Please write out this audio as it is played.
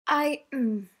I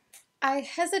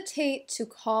hesitate to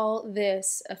call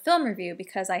this a film review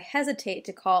because I hesitate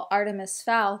to call Artemis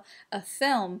Fowl a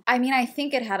film. I mean, I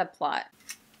think it had a plot.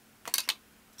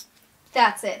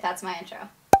 That's it. That's my intro.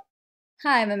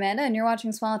 Hi, I'm Amanda, and you're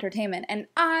watching Swell Entertainment, and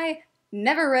I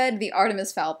never read the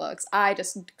Artemis Fowl books. I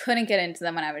just couldn't get into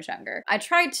them when I was younger. I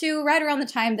tried to right around the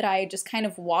time that I just kind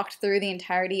of walked through the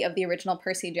entirety of the original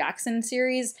Percy Jackson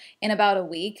series in about a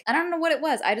week. I don't know what it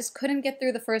was. I just couldn't get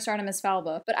through the first Artemis Fowl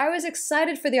book, but I was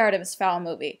excited for the Artemis Fowl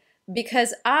movie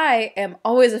because I am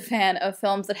always a fan of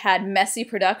films that had messy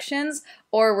productions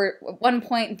or were at one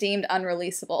point deemed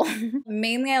unreleasable.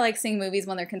 Mainly I like seeing movies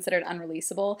when they're considered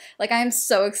unreleasable. Like, I am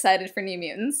so excited for New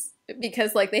Mutants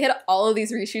because like they had all of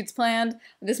these reshoots planned.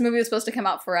 This movie was supposed to come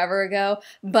out forever ago,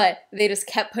 but they just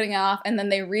kept putting it off, and then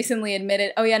they recently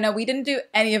admitted, oh yeah, no, we didn't do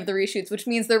any of the reshoots, which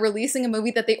means they're releasing a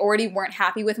movie that they already weren't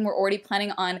happy with and were already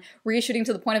planning on reshooting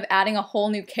to the point of adding a whole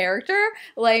new character.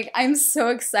 Like, I'm so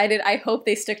excited. I hope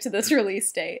they stick to this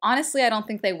release date. Honestly, I don't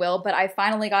think they will, but I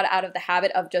finally got out of the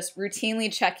habit of just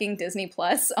routinely checking Disney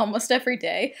Plus almost every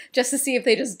day just to see if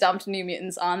they just dumped New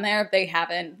Mutants on there. If they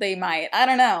haven't, they might. I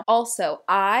don't know. Also,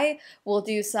 I will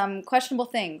do some questionable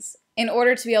things in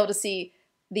order to be able to see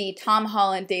the Tom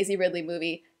Holland Daisy Ridley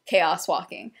movie, Chaos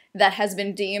Walking, that has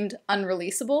been deemed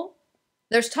unreleasable.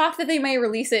 There's talk that they may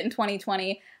release it in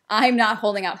 2020. I'm not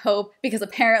holding out hope because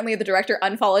apparently the director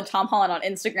unfollowed Tom Holland on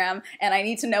Instagram, and I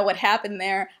need to know what happened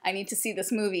there. I need to see this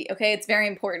movie, okay? It's very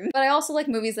important. But I also like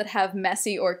movies that have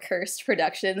messy or cursed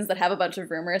productions, that have a bunch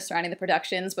of rumors surrounding the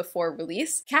productions before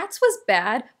release. Cats was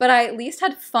bad, but I at least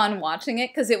had fun watching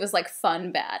it because it was like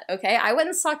fun bad, okay? I went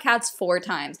and saw Cats 4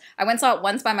 times. I went and saw it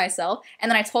once by myself,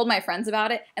 and then I told my friends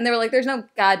about it, and they were like, there's no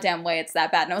goddamn way it's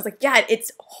that bad. And I was like, yeah,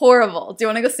 it's horrible. Do you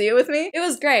want to go see it with me? It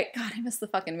was great. God, I miss the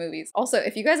fucking movies. Also,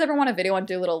 if you guys ever want a video on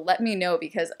Doolittle, let me know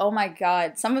because, oh my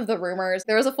god, some of the rumors,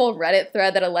 there was a full Reddit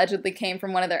thread that allegedly came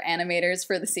from one of their animators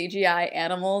for the CGI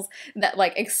animals that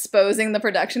like exposing the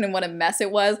production and what a mess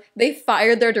it was. They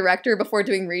fired their director before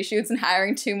doing reshoots and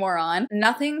hiring 2 more on.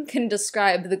 Nothing can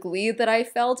describe the glee that I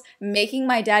felt making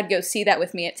my dad go see that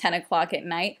with me at 10 o'clock at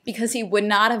night because he would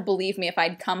not have believed me if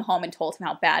I'd come home and told him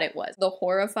how bad it was. The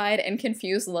horrified and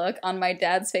confused look on my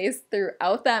dad's face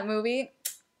throughout that movie,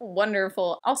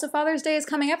 wonderful. Also, Father's Day is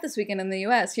coming up this weekend in the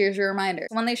US. Here's your reminder.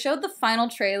 When they showed the final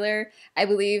trailer, I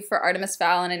believe, for Artemis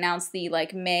Fowl and announced the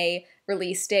like May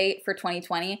release date for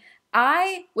 2020,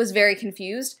 I was very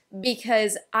confused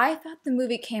because I thought the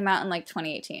movie came out in like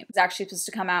 2018. It was actually supposed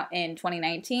to come out in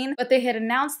 2019, but they had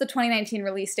announced the 2019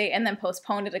 release date and then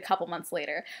postponed it a couple months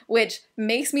later, which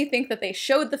makes me think that they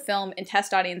showed the film in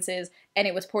test audiences and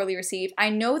it was poorly received. I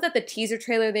know that the teaser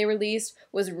trailer they released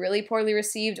was really poorly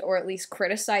received, or at least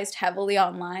criticized heavily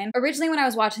online. Originally, when I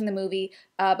was watching the movie,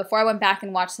 before I went back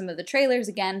and watched some of the trailers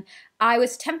again, I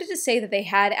was tempted to say that they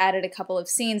had added a couple of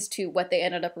scenes to what they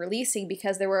ended up releasing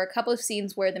because there were a couple of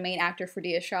scenes where the main actor,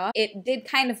 Fredia Shaw, it did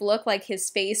kind of look like his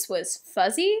face was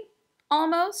fuzzy,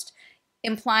 almost,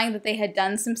 implying that they had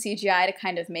done some CGI to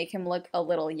kind of make him look a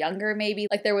little younger, maybe.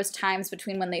 Like, there was times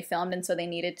between when they filmed, and so they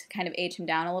needed to kind of age him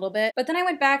down a little bit. But then I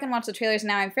went back and watched the trailers, and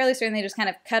now I'm fairly certain they just kind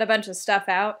of cut a bunch of stuff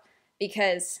out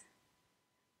because,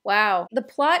 wow. The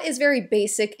plot is very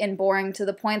basic and boring to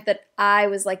the point that I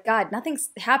was like, God,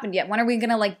 nothing's happened yet. When are we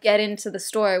gonna like get into the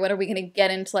story? When are we gonna get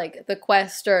into like the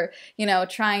quest or, you know,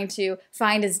 trying to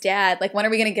find his dad? Like, when are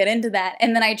we gonna get into that?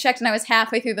 And then I checked and I was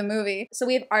halfway through the movie. So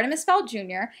we have Artemis Fowl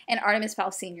Jr. and Artemis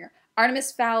Fowl Sr.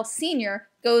 Artemis Fowl Sr.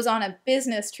 goes on a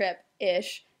business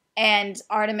trip-ish, and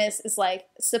Artemis is like,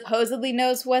 supposedly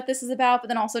knows what this is about, but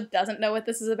then also doesn't know what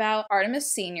this is about.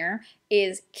 Artemis Sr.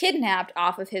 is kidnapped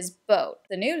off of his boat.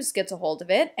 The news gets a hold of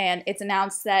it, and it's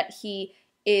announced that he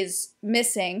is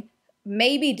missing,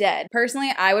 maybe dead.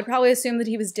 Personally, I would probably assume that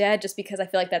he was dead just because I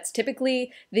feel like that's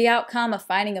typically the outcome of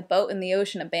finding a boat in the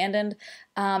ocean abandoned.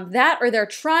 That or they're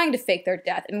trying to fake their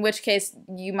death, in which case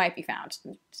you might be found.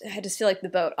 I just feel like the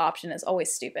boat option is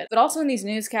always stupid. But also in these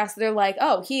newscasts, they're like,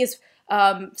 oh, he is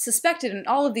suspected in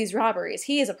all of these robberies.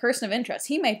 He is a person of interest.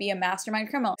 He might be a mastermind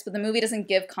criminal. But the movie doesn't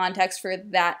give context for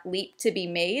that leap to be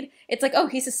made. It's like, oh,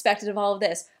 he's suspected of all of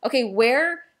this. Okay,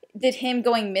 where did him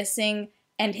going missing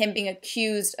and him being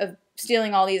accused of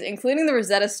stealing all these, including the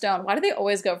Rosetta Stone? Why do they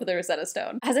always go for the Rosetta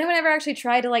Stone? Has anyone ever actually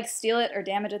tried to like steal it or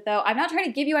damage it though? I'm not trying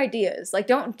to give you ideas. Like,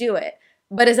 don't do it.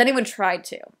 But has anyone tried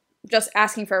to? Just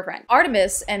asking for a friend.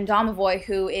 Artemis and Domovoy,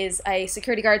 who is a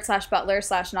security guard slash butler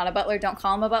slash not a butler, don't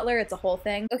call him a butler, it's a whole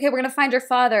thing. Okay, we're gonna find your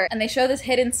father. And they show this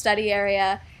hidden study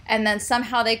area, and then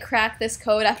somehow they crack this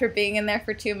code after being in there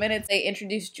for 2 minutes. They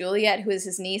introduce Juliet, who is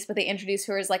his niece, but they introduce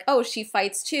her as like, oh, she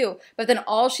fights too. But then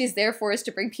all she's there for is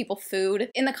to bring people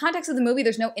food. In the context of the movie,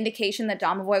 there's no indication that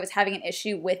Domovoy was having an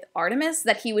issue with Artemis,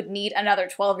 that he would need another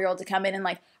 12-year-old to come in and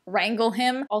like wrangle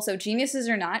him. Also, geniuses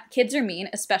or not, kids are mean,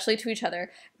 especially to each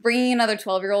other. Bringing another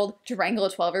 12-year-old to wrangle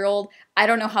a 12-year-old, I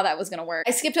don't know how that was gonna work.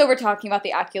 I skipped over talking about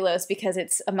the Oculus because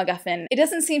it's a MacGuffin. It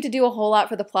doesn't seem to do a whole lot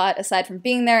for the plot aside from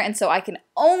being there, and so I can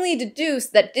only deduce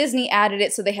that Disney added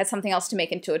it so they had something else to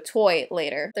make into a toy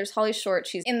later. There's Holly Short.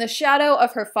 She's in the shadow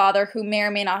of her father, who may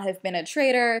or may not have been a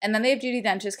traitor, and then they have Judi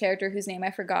Dench's character, whose name I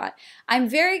forgot. I'm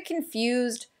very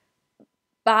confused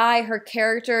by her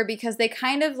character because they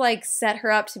kind of like set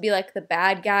her up to be like the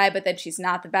bad guy, but then she's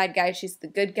not the bad guy, she's the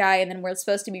good guy, and then we're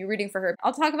supposed to be rooting for her.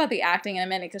 I'll talk about the acting in a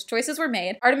minute because choices were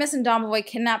made. Artemis and Domovoy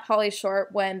kidnap Holly Short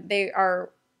when they are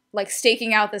like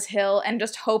staking out this hill and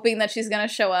just hoping that she's gonna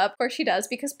show up. Of course she does,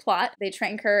 because plot. They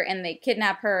trank her and they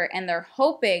kidnap her and they're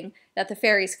hoping that the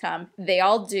fairies come. They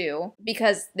all do,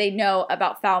 because they know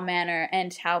about Fowl Manor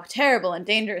and how terrible and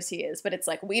dangerous he is, but it's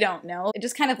like, we don't know. It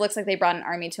just kind of looks like they brought an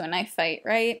army to a knife fight,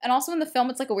 right? And also in the film,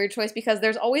 it's like a weird choice because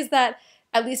there's always that,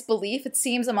 at least belief, it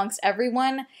seems amongst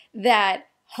everyone, that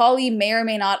Holly may or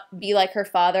may not be like her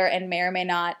father and may or may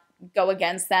not go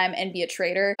against them and be a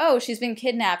traitor. Oh, she's been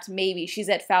kidnapped, maybe. She's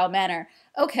at Fowl Manor.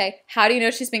 Okay, how do you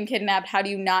know she's been kidnapped? How do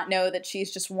you not know that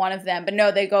she's just one of them? But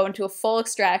no, they go into a full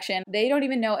extraction. They don't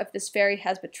even know if this fairy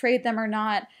has betrayed them or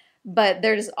not, but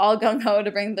they're just all gung-ho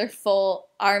to bring their full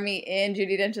army in.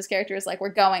 Judi Dench's character is like, we're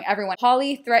going, everyone.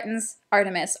 Holly threatens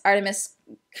Artemis. Artemis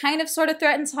kind of sort of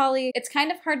threatens Holly. It's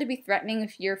kind of hard to be threatening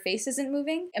if your face isn't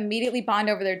moving. Immediately bond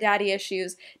over their daddy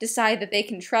issues, decide that they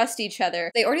can trust each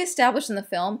other. They already established in the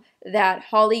film that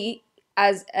Holly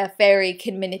as a fairy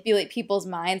can manipulate people's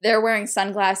minds. They're wearing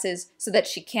sunglasses so that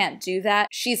she can't do that.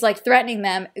 She's like threatening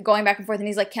them, going back and forth, and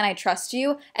he's like, can I trust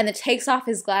you? And then takes off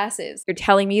his glasses. You're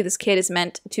telling me this kid is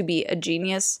meant to be a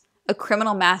genius, a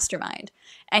criminal mastermind,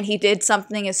 and he did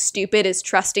something as stupid as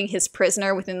trusting his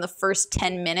prisoner within the first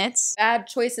 10 minutes? Bad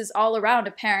choices all around,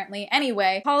 apparently.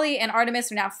 Anyway, Holly and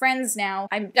Artemis are now friends now.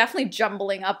 I'm definitely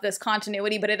jumbling up this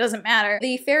continuity, but it doesn't matter.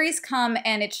 The fairies come,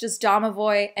 and it's just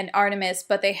Domovoy and Artemis,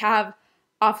 but they have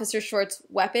Officer Short's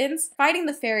weapons, fighting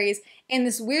the fairies in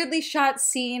this weirdly shot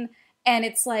scene, and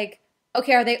it's like,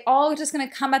 okay, are they all just gonna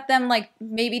come at them like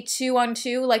maybe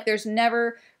 2-on-2? Like there's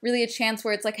never really a chance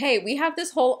where it's like, hey, we have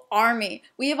this whole army,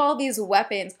 we have all these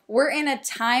weapons, we're in a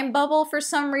time bubble for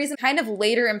some reason. Kind of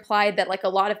later implied that like a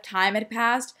lot of time had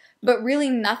passed, but really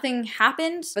nothing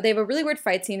happened. But they have a really weird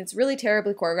fight scene. It's really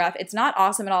terribly choreographed. It's not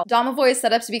awesome at all. Domovoy is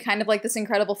set up to be kind of like this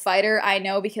incredible fighter. I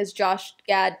know because Josh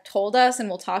Gad told us, and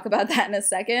we'll talk about that in a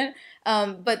second.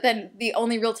 But then the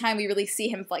only real time we really see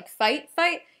him like fight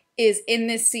is in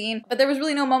this scene. But there was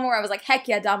really no moment where I was like, heck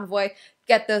yeah, Domovoy,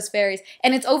 get those fairies.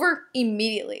 And it's over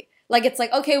immediately. Like, it's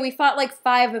like, okay, we fought like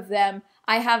 5 of them.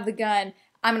 I have the gun.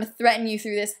 I'm gonna threaten you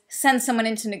through this, send someone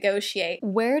in to negotiate.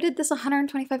 Where did this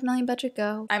 $125 million budget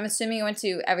go? I'm assuming it went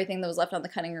to everything that was left on the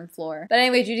cutting room floor. But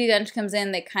anyway, Judi Dench comes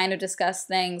in, they kind of discuss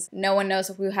things. No one knows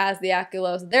who has the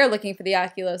Oculus. They're looking for the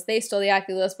Oculus. They stole the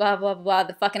Oculus, blah, blah, blah,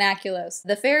 the fucking Oculus.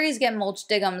 The fairies get Mulch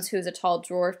Diggums, who's a tall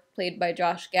dwarf, played by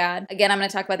Josh Gad. Again, I'm gonna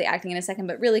talk about the acting in a second,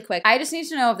 but really quick, I just need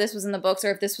to know if this was in the books or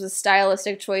if this was a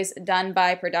stylistic choice done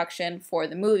by production for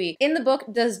the movie. In the book,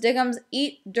 does Diggums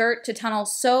eat dirt to tunnel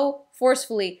so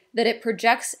forcefully that it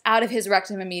projects out of his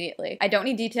rectum immediately? I don't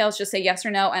need details, just say yes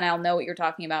or no and I'll know what you're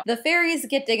talking about. The fairies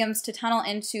get Diggums to tunnel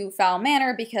into Fowl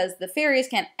Manor because the fairies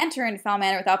can't enter into Fowl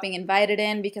Manor without being invited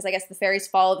in, because I guess the fairies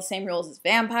follow the same rules as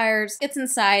vampires. Gets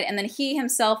inside, and then he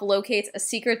himself locates a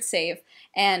secret safe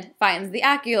and finds the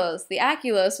Oculus. The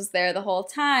Oculus was there the whole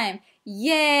time.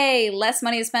 Yay! Less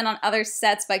money to spend on other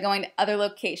sets by going to other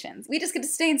locations. We just get to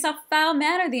stay in South Fowl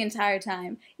Manor the entire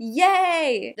time.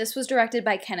 Yay! This was directed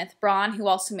by Kenneth Branagh, who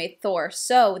also made Thor.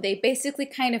 So they basically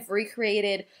kind of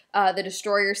recreated the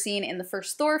destroyer scene in the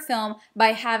first Thor film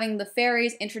by having the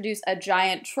fairies introduce a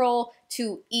giant troll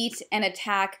to eat and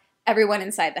attack everyone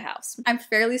inside the house. I'm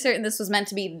fairly certain this was meant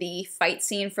to be the fight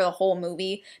scene for the whole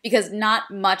movie because not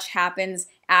much happens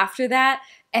after that.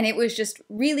 And it was just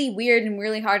really weird and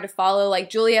really hard to follow. Like,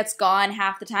 Juliet's gone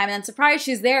half the time, and then surprise,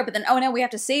 she's there, but then, oh no, we have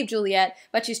to save Juliet,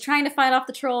 but she's trying to fight off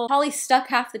the troll. Holly's stuck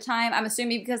half the time, I'm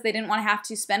assuming because they didn't want to have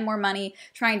to spend more money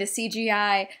trying to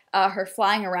CGI her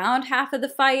flying around half of the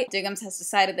fight. Diggums has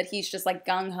decided that he's just like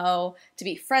gung-ho to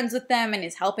be friends with them and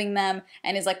is helping them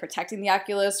and is like protecting the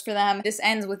Oculus for them. This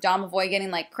ends with Domovoy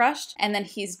getting like crushed, and then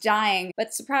he's dying,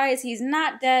 but surprise, he's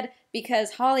not dead.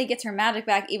 because Holly gets her magic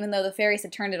back even though the fairies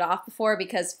had turned it off before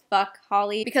because fuck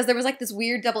Holly. Because there was like this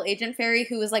weird double agent fairy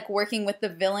who was like working with the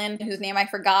villain whose name I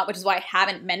forgot, which is why I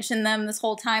haven't mentioned them this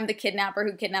whole time, the kidnapper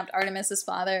who kidnapped Artemis's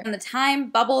father. And the time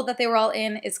bubble that they were all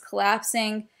in is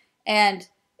collapsing and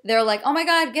they're like, oh my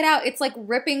god, get out. It's like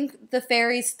ripping the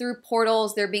fairies through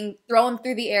portals. They're being thrown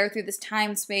through the air through this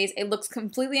time space. It looks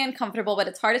completely uncomfortable, but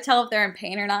it's hard to tell if they're in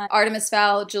pain or not. Artemis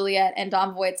Fowl, Juliet, and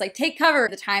Domovoy, it's like, take cover.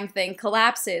 The time thing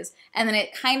collapses. And then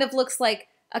it kind of looks like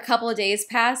a couple of days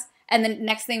pass. And then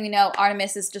next thing we know,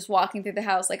 Artemis is just walking through the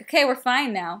house like, okay, we're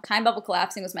fine now. Time bubble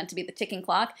collapsing was meant to be the ticking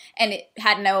clock, and it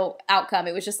had no outcome.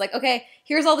 It was just like, okay,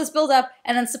 here's all this buildup,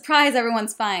 and then surprise,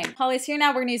 everyone's fine. Holly's here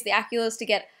now. We're gonna use the Aculos to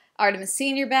get Artemis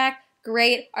Sr. back.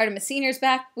 Great, Artemis Sr.'s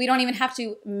back. We don't even have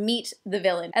to meet the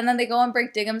villain. And then they go and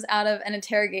break Diggums out of an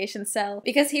interrogation cell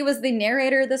because he was the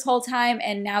narrator this whole time,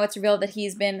 and now it's revealed that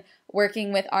he's been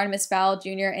working with Artemis Fowl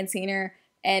Jr. and Sr.,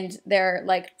 and they're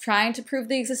like trying to prove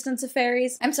the existence of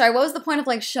fairies. I'm sorry, what was the point of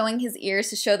like showing his ears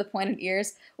to show the pointed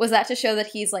ears? Was that to show that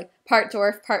he's like part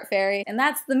dwarf, part fairy? And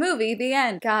that's the movie, the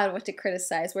end. God, what to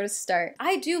criticize, where to start?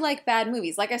 I do like bad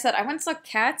movies. Like I said, I went and saw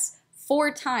Cats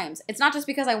 4 times. It's not just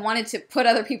because I wanted to put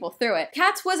other people through it.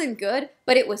 Cats wasn't good,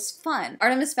 but it was fun.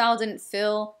 Artemis Fowl didn't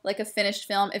feel like a finished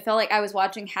film. It felt like I was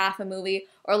watching half a movie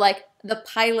or like the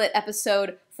pilot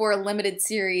episode for a limited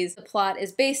series. The plot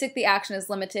is basic, the action is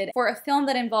limited. For a film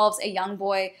that involves a young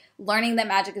boy learning that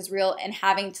magic is real and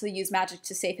having to use magic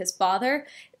to save his father,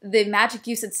 the magic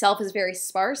use itself is very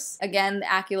sparse. Again, the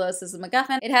Aculos is the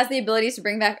MacGuffin. It has the ability to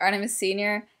bring back Artemis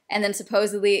Sr., and then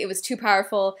supposedly it was too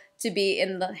powerful to be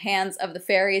in the hands of the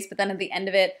fairies, but then at the end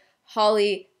of it,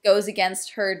 Holly goes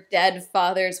against her dead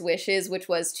father's wishes, which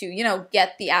was to, you know,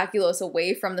 get the Aculos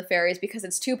away from the fairies because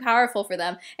it's too powerful for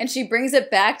them, and she brings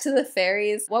it back to the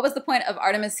fairies. What was the point of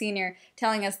Artemis Sr.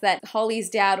 telling us that Holly's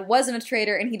dad wasn't a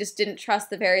traitor and he just didn't trust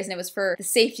the fairies and it was for the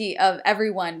safety of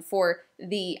everyone for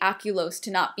the Aculos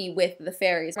to not be with the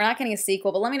fairies? We're not getting a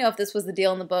sequel, but let me know if this was the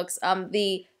deal in the books.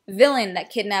 The villain that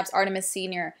kidnaps Artemis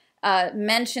Sr.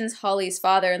 Mentions Holly's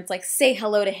father and it's like, say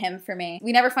hello to him for me.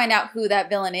 We never find out who that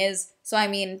villain is, so I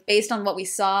mean, based on what we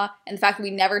saw and the fact that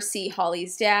we never see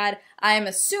Holly's dad, I'm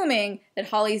assuming that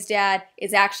Holly's dad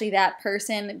is actually that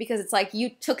person because it's like, you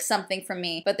took something from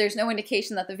me, but there's no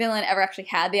indication that the villain ever actually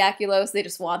had the Aculos. They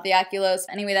just want the Aculos.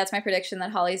 Anyway, that's my prediction,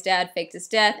 that Holly's dad faked his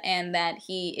death and that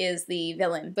he is the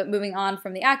villain. But moving on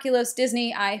from the Aculos,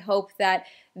 Disney, I hope that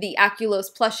the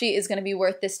Aculos plushie is going to be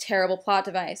worth this terrible plot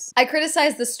device. I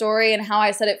criticized the story and how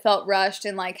I said it felt rushed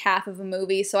in like half of a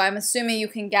movie, so I'm assuming you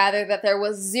can gather that there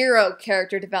was 0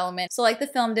 character development. So like the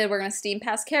film did, we're going to steam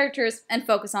past characters and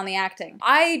focus on the acting.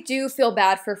 I do feel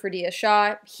bad for Ferdia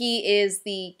Shaw. He is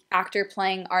the actor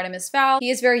playing Artemis Fowl. He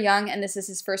is very young and this is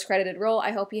his first credited role.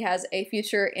 I hope he has a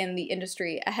future in the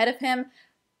industry ahead of him.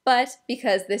 But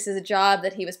because this is a job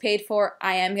that he was paid for,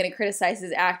 I am going to criticize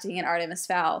his acting in Artemis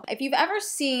Fowl. If you've ever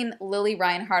seen Lily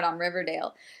Reinhart on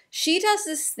Riverdale, she does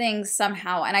this thing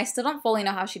somehow, and I still don't fully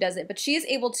know how she does it, but she is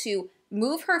able to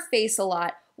move her face a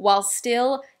lot while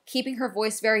still keeping her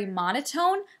voice very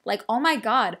monotone. Like, oh my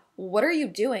god, what are you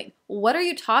doing? What are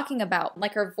you talking about?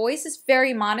 Like, her voice is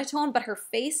very monotone, but her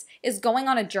face is going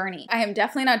on a journey. I am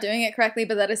definitely not doing it correctly,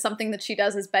 but that is something that she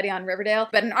does as Betty on Riverdale.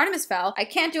 But in Artemis Fowl, I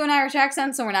can't do an Irish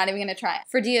accent, so we're not even gonna try it.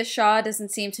 Ferdia Shaw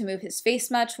doesn't seem to move his face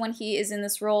much when he is in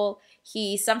this role.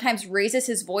 He sometimes raises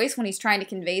his voice when he's trying to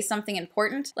convey something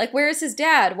important. Like, where is his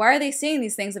dad? Why are they saying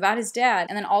these things about his dad?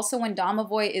 And then also when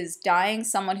Domovoy is dying,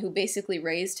 someone who basically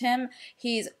raised him,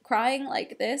 he's crying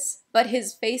like this, but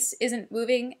his face isn't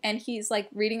moving, and he's like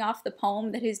reading off the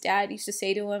poem that his dad used to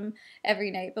say to him every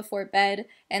night before bed,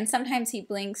 and sometimes he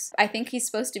blinks. I think he's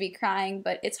supposed to be crying,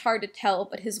 but it's hard to tell,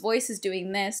 but his voice is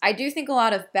doing this. I do think a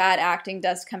lot of bad acting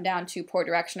does come down to poor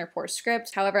direction or poor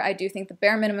script. However, I do think the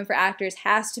bare minimum for actors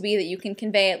has to be that you can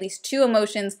convey at least 2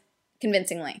 emotions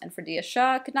convincingly, and Ferdia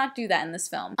Shaw could not do that in this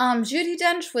film. Judi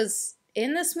Dench was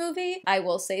in this movie. I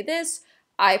will say this: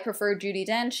 I prefer Judi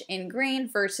Dench in green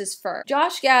versus fur.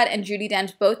 Josh Gad and Judi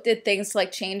Dench both did things to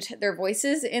like change their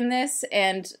voices in this,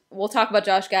 and we'll talk about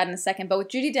Josh Gad in a second, but with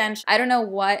Judi Dench, I don't know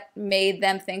what made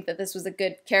them think that this was a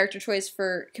good character choice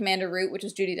for Commander Root, which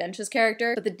is Judi Dench's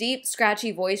character, but the deep,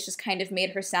 scratchy voice just kind of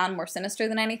made her sound more sinister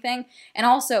than anything, and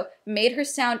also made her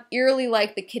sound eerily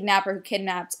like the kidnapper who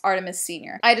kidnapped Artemis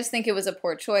Sr. I just think it was a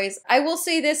poor choice. I will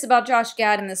say this about Josh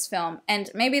Gad in this film, and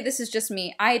maybe this is just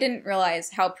me, I didn't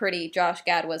realize how pretty Josh Gad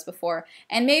Gad was before.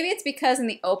 And maybe it's because in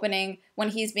the opening, when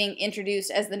he's being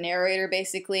introduced as the narrator,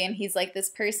 basically, and he's like this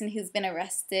person who's been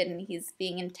arrested and he's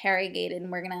being interrogated, and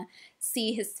we're gonna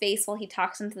see his face while he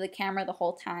talks into the camera the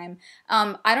whole time.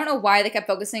 I don't know why they kept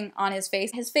focusing on his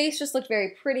face. His face just looked very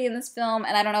pretty in this film,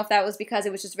 and I don't know if that was because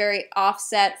it was just very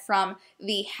offset from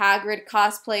the Hagrid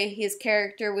cosplay his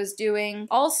character was doing.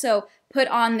 Also, put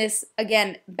on this,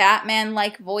 again,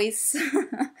 Batman-like voice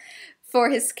for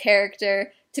his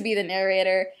character to be the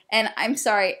narrator, and I'm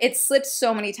sorry, it slipped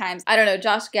so many times. I don't know,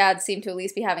 Josh Gad seemed to at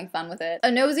least be having fun with it.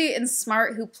 Nosy and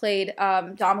Smart, who played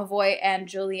Domovoy and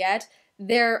Juliet,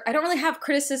 I don't really have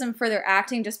criticism for their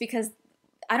acting just because,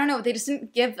 I don't know, they just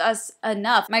didn't give us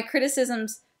enough. My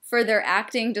criticisms for their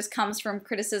acting just comes from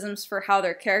criticisms for how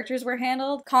their characters were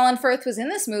handled. Colin Firth was in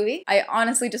this movie. I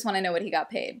honestly just want to know what he got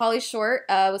paid. Polly Short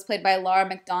was played by Laura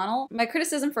McDonnell. My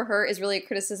criticism for her is really a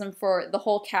criticism for the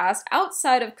whole cast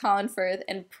outside of Colin Firth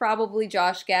and probably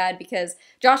Josh Gad, because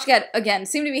Josh Gad, again,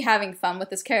 seemed to be having fun with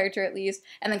this character at least,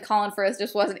 and then Colin Firth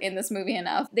just wasn't in this movie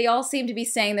enough. They all seemed to be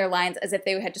saying their lines as if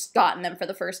they had just gotten them for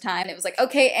the first time. It was like,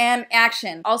 okay, and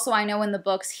action. Also, I know in the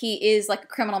books he is like a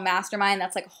criminal mastermind.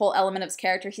 That's like a whole element of his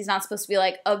character. He's not supposed to be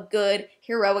like a good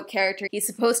heroic character. He's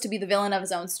supposed to be the villain of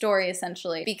his own story,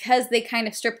 essentially. Because they kind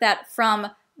of stripped that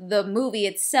from the movie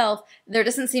itself, there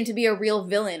doesn't seem to be a real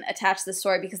villain attached to the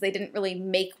story because they didn't really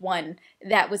make one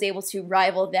that was able to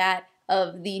rival that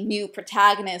of the new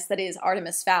protagonist that is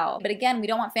Artemis Fowl. But again, we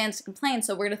don't want fans to complain,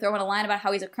 so we're going to throw in a line about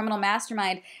how he's a criminal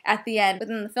mastermind at the end.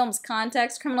 Within the film's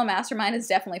context, criminal mastermind is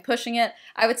definitely pushing it.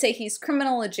 I would say he's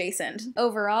criminal adjacent.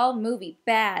 Overall, movie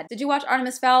bad. Did you watch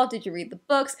Artemis Fowl? Did you read the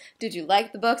books? Did you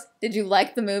like the books? Did you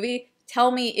like the movie?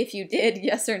 Tell me if you did,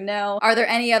 yes or no. Are there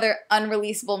any other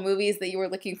unreleasable movies that you were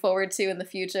looking forward to in the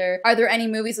future? Are there any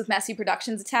movies with messy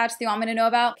productions attached that you want me to know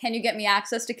about? Can you get me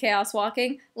access to Chaos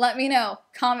Walking? Let me know.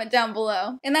 Comment down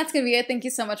below. And that's gonna be it. Thank you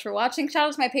so much for watching. Shout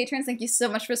out to my patrons. Thank you so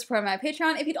much for supporting my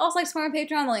Patreon. If you'd also like to support my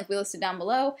Patreon, the link will be listed down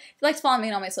below. If you'd like to follow me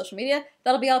on all my social media,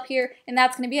 that'll be up here. And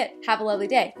that's gonna be it. Have a lovely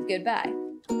day. Goodbye.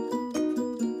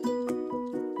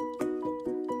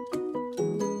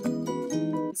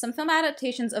 Some film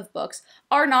adaptations of books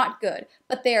are not good,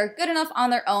 but they are good enough on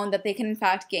their own that they can in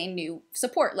fact gain new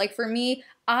support. Like for me,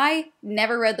 I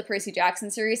never read the Percy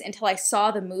Jackson series until I saw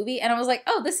the movie, and I was like,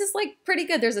 oh, this is like pretty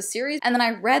good. There's a series, and then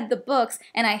I read the books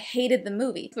and I hated the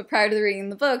movie. But prior to reading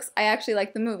the books, I actually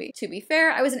liked the movie. To be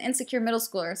fair, I was an insecure middle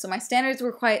schooler, so my standards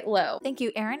were quite low. Thank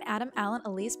you, Aaron, Adam, Alan,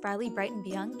 Elise, Bradley, Brighton,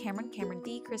 Byung, Cameron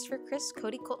D, Christopher, Chris,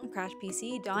 Cody, Colton, Crash,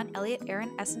 PC, Don, Elliot,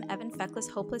 Aaron, Essen, Evan, Feckless,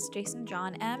 Hopeless, Jason,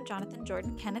 John, M, Jonathan,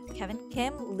 Jordan, Kenneth, Kevin,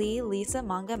 Kim, Lee, Lisa,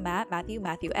 Manga, Matt,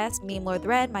 Matthew S, Meme Lord the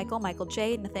Red, Michael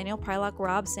J, Nathaniel, Prylock,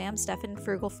 Rob, Sam, Stefan,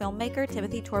 Frugal Filmmaker,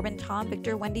 Timothy, Torben, Tom,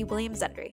 Victor, Wendy, William, Zendry.